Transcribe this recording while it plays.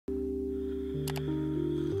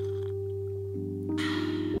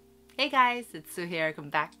Hey guys, it's Sue here. Welcome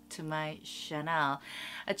back to my channel.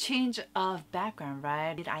 A change of background,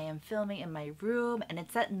 right? I am filming in my room and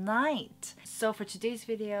it's at night. So for today's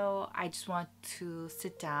video, I just want to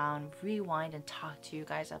sit down, rewind, and talk to you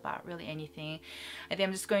guys about really anything. I think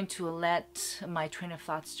I'm just going to let my train of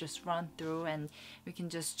thoughts just run through and we can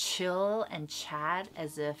just chill and chat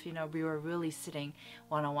as if, you know, we were really sitting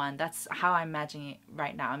one-on-one. That's how I'm imagining it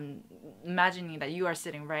right now. I'm imagining that you are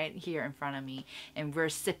sitting right here in front of me and we're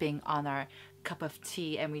sipping on our cup of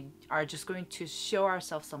tea and we are just going to show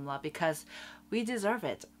ourselves some love because we deserve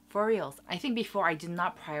it. For reals. I think before I did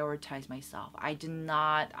not prioritize myself.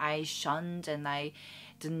 I shunned and I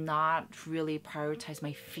did not really prioritize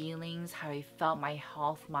my feelings, how I felt, my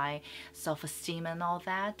health, my self-esteem and all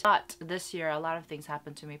that. But this year a lot of things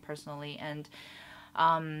happened to me personally, and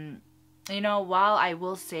you know, while I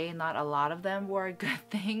will say not a lot of them were good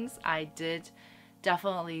things, I did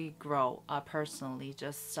definitely grow personally,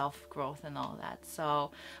 just self-growth and all that.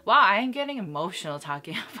 So wow, I am getting emotional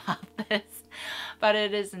talking about this, but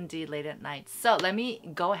it is indeed late at night. So let me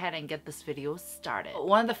go ahead and get this video started.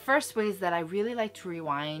 One of the first ways that I really like to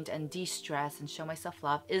rewind and de-stress and show myself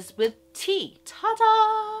love is with tea.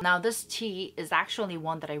 Ta-da! Now this tea is actually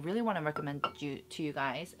one that I really want to recommend to you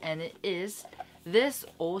guys, and it is this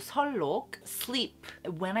Oseolok Sleep.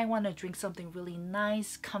 When I want to drink something really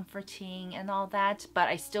nice, comforting and all that, but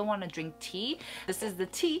I still want to drink tea, this is the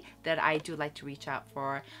tea that I do like to reach out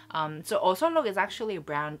for. So Oseolok is actually a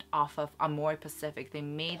brand off of Amoy Pacific. They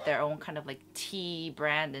made their own kind of like tea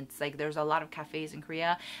brand. It's like there's a lot of cafes in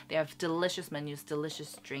Korea. They have delicious menus,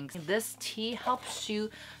 delicious drinks. This tea helps you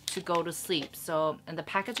to go to sleep. So, and the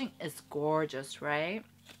packaging is gorgeous, right?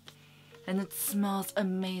 And it smells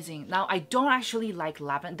amazing. Now, I don't actually like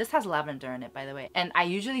lavender. This has lavender in it, by the way. And I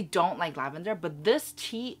usually don't like lavender, but this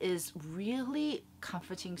tea is really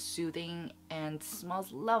comforting, soothing, and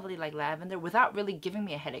smells lovely like lavender without really giving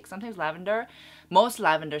me a headache. Sometimes most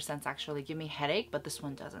lavender scents actually give me a headache, but this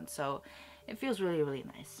one doesn't. So it feels really, really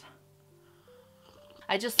nice.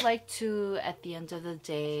 I just like to, at the end of the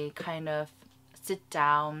day, kind of sit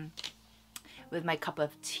down with my cup of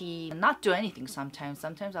tea and not do anything sometimes.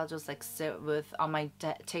 Sometimes I'll just like sit on my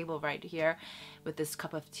table right here with this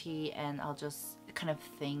cup of tea and I'll just kind of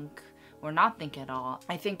think or not think at all.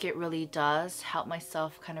 I think it really does help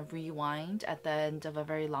myself kind of rewind at the end of a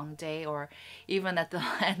very long day or even at the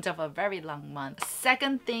end of a very long month.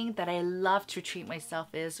 Second thing that I love to treat myself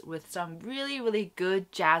is with some really, really good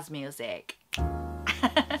jazz music.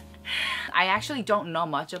 I actually don't know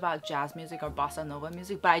much about jazz music or bossa nova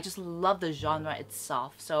music, but I just love the genre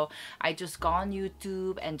itself. So I just go on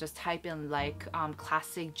YouTube and just type in like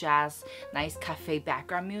classic jazz, nice cafe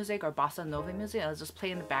background music or bossa nova music, and I'll just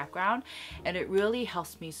play in the background, and it really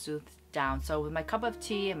helps me soothe down. So with my cup of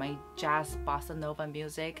tea and my jazz bossa nova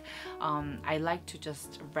music, I like to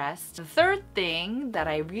just rest. The third thing that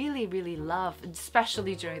I really, really love,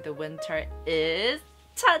 especially during the winter, is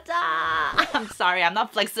ta-da! I'm sorry, I'm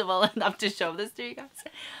not flexible enough to show this to you guys.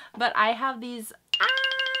 But I have these,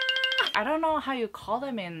 I don't know how you call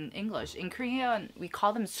them in English. In Korean, we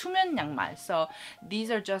call them 수면 양말. So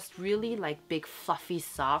these are just really like big fluffy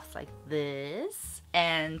socks like this.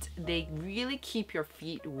 And they really keep your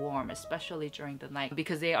feet warm, especially during the night,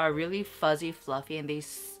 because they are really fuzzy, fluffy, and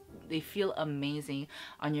they feel amazing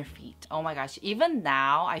on your feet. Oh my gosh, even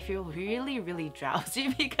now I feel really, really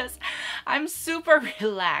drowsy because I'm super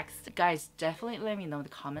relaxed. Guys, definitely let me know in the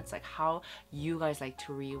comments like how you guys like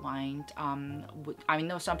to rewind. I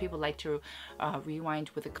know some people like to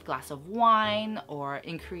rewind with a glass of wine, or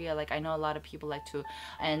in Korea, like I know a lot of people like to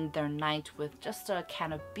end their night with just a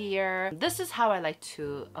can of beer. This is how I like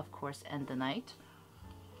to, of course, end the night.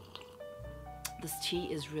 This tea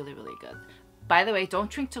is really, really good. By the way, don't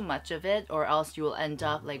drink too much of it or else you will end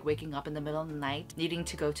up like waking up in the middle of the night needing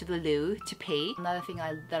to go to the loo to pee. Another thing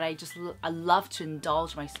that I love to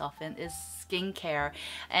indulge myself in is skincare,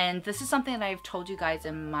 and this is something that I've told you guys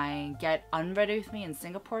in my Get Unready With Me in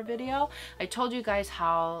Singapore video. I told you guys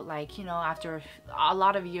how, like, you know, after a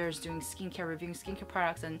lot of years doing skincare, reviewing skincare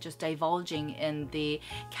products and just divulging in the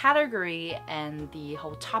category and the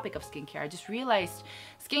whole topic of skincare, I just realized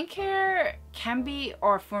skincare can be,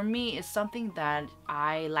 or for me, is something that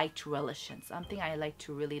I like to relish in, something I like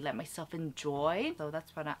to really let myself enjoy. So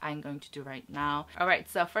that's what I'm going to do right now. Alright,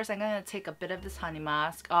 so first I'm going to take a bit of this honey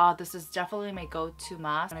mask. Oh, this is definitely my go-to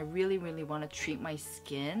mask, and I really, really want to treat my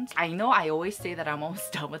skin. I know I always say that I'm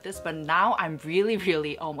almost done with this, but now I'm really,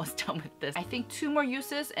 really almost done with this. I think 2 more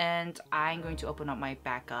uses and I'm going to open up my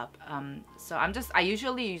backup. So I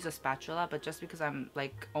usually use a spatula, but just because I'm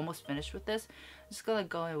like almost finished with this, I'm just gonna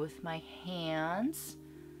go in with my hands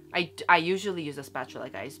I usually use a spatula,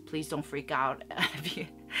 guys. Please don't freak out.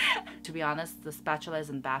 To be honest, the spatula is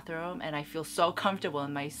in the bathroom and I feel so comfortable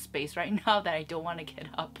in my space right now that I don't want to get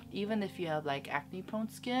up. Even if you have like acne prone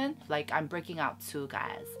skin, like I'm breaking out too,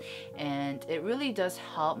 guys. And it really does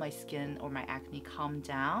help my skin or my acne calm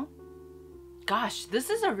down. Gosh, this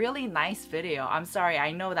is a really nice video. I'm sorry,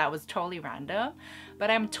 I know that was totally random, but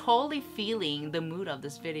I'm totally feeling the mood of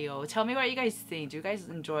this video. Tell me what you guys think. Do you guys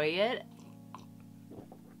enjoy it?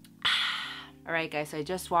 Alright guys, I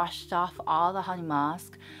just washed off all the honey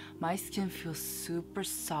mask. My skin feels super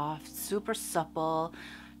soft, super supple,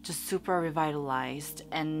 just super revitalized.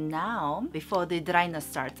 And now, before the dryness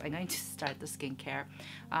starts, I'm going to start the skincare.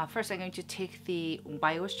 First, I'm going to take the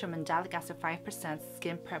Wishtrend Mandelic Acid 5%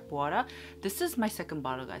 Skin Prep Water. This is my second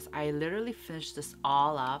bottle, guys. I literally finished this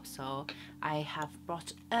all up, so I have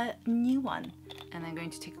brought a new one. And I'm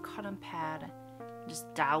going to take a cotton pad,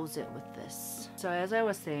 just douse it with this. So as I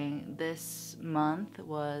was saying, this month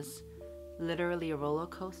was literally a roller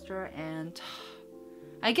coaster, and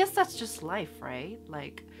I guess that's just life, right?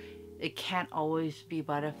 Like, it can't always be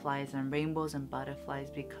butterflies and rainbows and butterflies,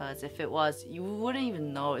 because if it was, you wouldn't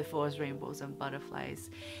even know if it was rainbows and butterflies.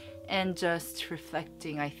 And just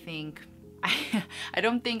reflecting, I think I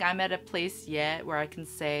don't think I'm at a place yet where I can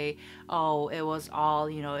say, oh, it was all,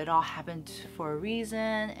 you know, it all happened for a reason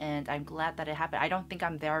and I'm glad that it happened. I don't think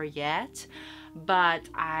I'm there yet, but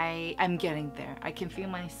I'm getting there. I can feel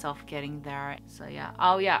myself getting there. So yeah.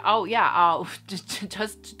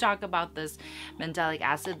 Just to talk about this Mandelic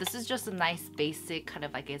acid, this is just a nice basic kind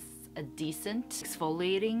of, I guess, a decent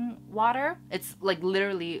exfoliating water. It's like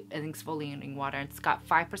literally an exfoliating water. It's got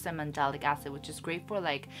 5% mandelic acid, which is great for,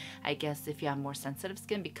 like, I guess if you have more sensitive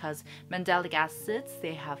skin, because mandelic acids,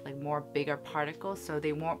 they have like more bigger particles, so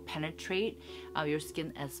they won't penetrate your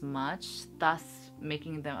skin as much, thus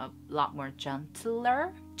making them a lot more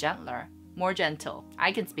gentler, more gentle.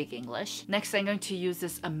 I can speak English. Next, I'm going to use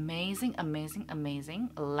this amazing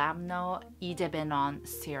Lamno Idebenon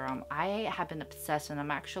serum. I have been obsessed and I'm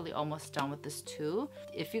actually almost done with this too.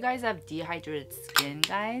 If you guys have dehydrated skin,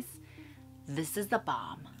 guys, this is the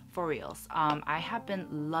bomb, for reals. I have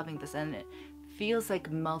been loving this, and it feels like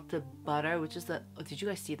melted butter, which is the, oh, did you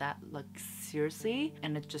guys see that? Like, seriously?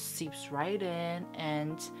 And it just seeps right in.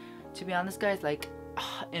 And to be honest, guys, like,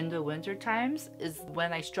 in the winter times is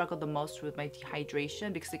when I struggle the most with my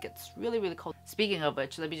dehydration, because it gets really cold. Speaking of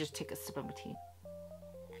which, let me just take a sip of my tea.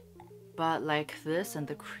 But like this and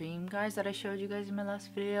the cream, guys, that I showed you guys in my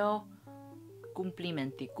last video,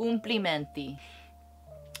 complimenti.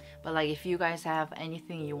 But like, if you guys have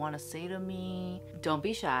anything you want to say to me, don't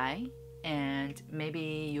be shy. And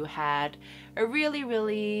maybe you had a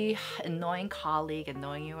really annoying colleague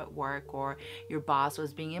annoying you at work, or your boss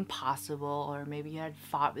was being impossible, or maybe you had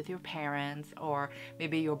fought with your parents, or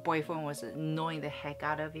maybe your boyfriend was annoying the heck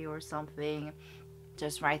out of you or something.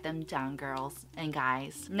 Just write them down, girls and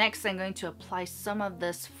guys. Next, I'm going to apply some of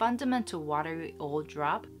this fundamental watery oil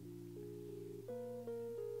drop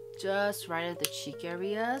just right at the cheek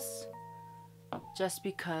areas, just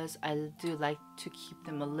because I do like to keep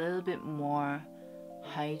them a little bit more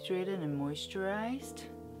hydrated and moisturized.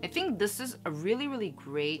 I think this is a really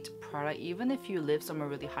great product even if you live somewhere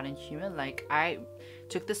really hot and humid. Like, I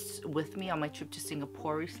took this with me on my trip to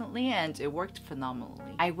Singapore recently and it worked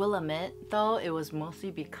phenomenally. I will admit though, it was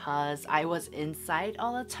mostly because I was inside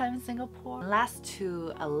all the time in Singapore. Last,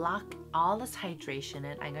 to lock all this hydration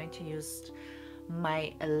in, I'm going to use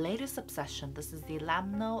my latest obsession. This is the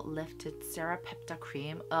Lamno Lifted Serapepta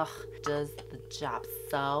Cream. Ugh, does the job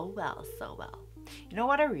so well. You know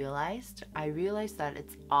what I realized? I realized that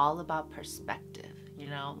it's all about perspective. You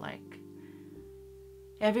know, like,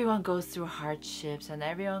 everyone goes through hardships and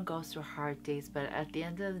everyone goes through hard days, but at the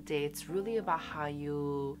end of the day, it's really about how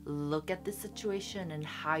you look at the situation and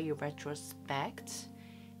how you retrospect.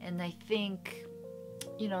 And I think,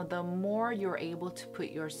 you know, the more you're able to put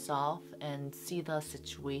yourself and see the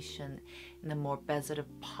situation in a more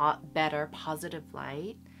better positive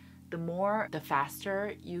light, the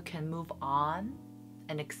faster you can move on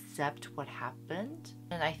and accept what happened.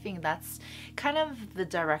 And I think that's kind of the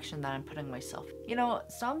direction that I'm putting myself. You know,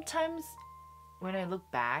 sometimes when I look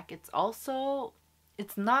back,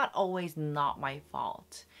 it's not always not my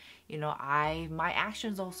fault. You know, my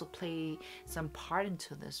actions also play some part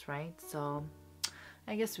into this, right? So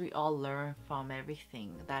I guess we all learn from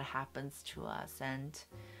everything that happens to us, and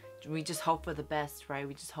we just hope for the best, right?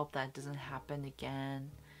 We just hope that it doesn't happen again.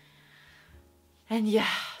 And yeah,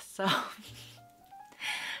 so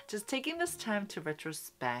Just taking this time to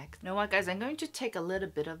retrospect. You know what, guys? I'm going to take a little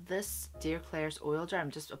bit of this Dear Klairs oil gel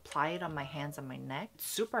and just apply it on my hands and my neck. It's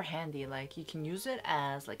super handy. Like, you can use it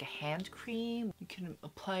as like a hand cream. You can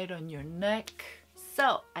apply it on your neck.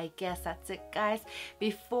 So I guess that's it, guys.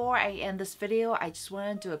 Before I end this video, I just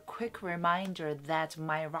want to do a quick reminder that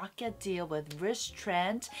my rocket deal with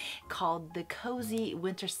Wishtrend called the Cozy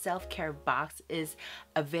Winter Self-Care Box is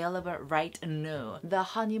available right now. The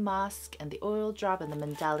honey musk and the oil drop and the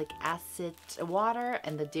Mandelic acid water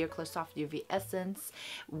and the Dear Klairs Soft UV essence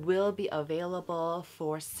will be available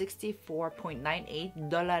for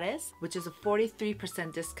 $64.98, which is a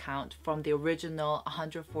 43% discount from the original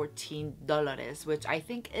 $114, which I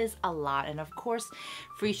think is a lot. And of course,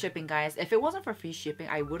 free shipping, guys. If it wasn't for free shipping,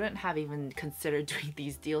 I wouldn't have even considered doing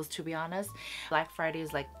these deals, to be honest. Black Friday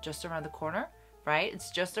is like just around the corner, right? It's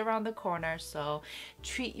just around the corner, so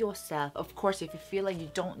treat yourself. Of course, if you feel like you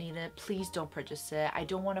don't need it, please don't purchase it. I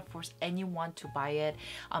don't want to force anyone to buy it.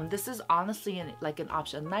 This is honestly an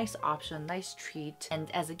option, nice treat. And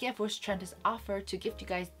as a gift, Wishtrend has offered to gift you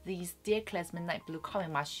guys these Dear Klairs Midnight Blue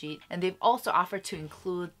Calming Mask Sheet, and they've also offered to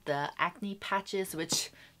include the acne patches, which,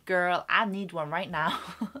 girl, I need one right now.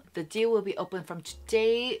 The deal will be open from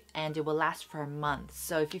today and it will last for a month.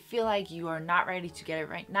 So if you feel like you are not ready to get it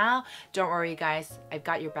right now, don't worry, guys. I've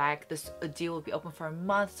got your back. This deal will be open for a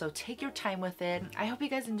month, so take your time with it. I hope you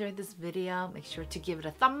guys enjoyed this video. Make sure to give it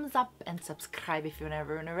a thumbs up and subscribe if you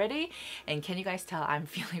haven't already. And can you guys tell I'm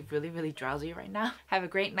feeling really drowsy right now? Have a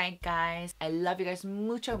great night, guys. I love you guys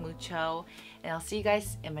mucho, and I'll see you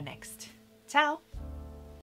guys in my next. Ciao!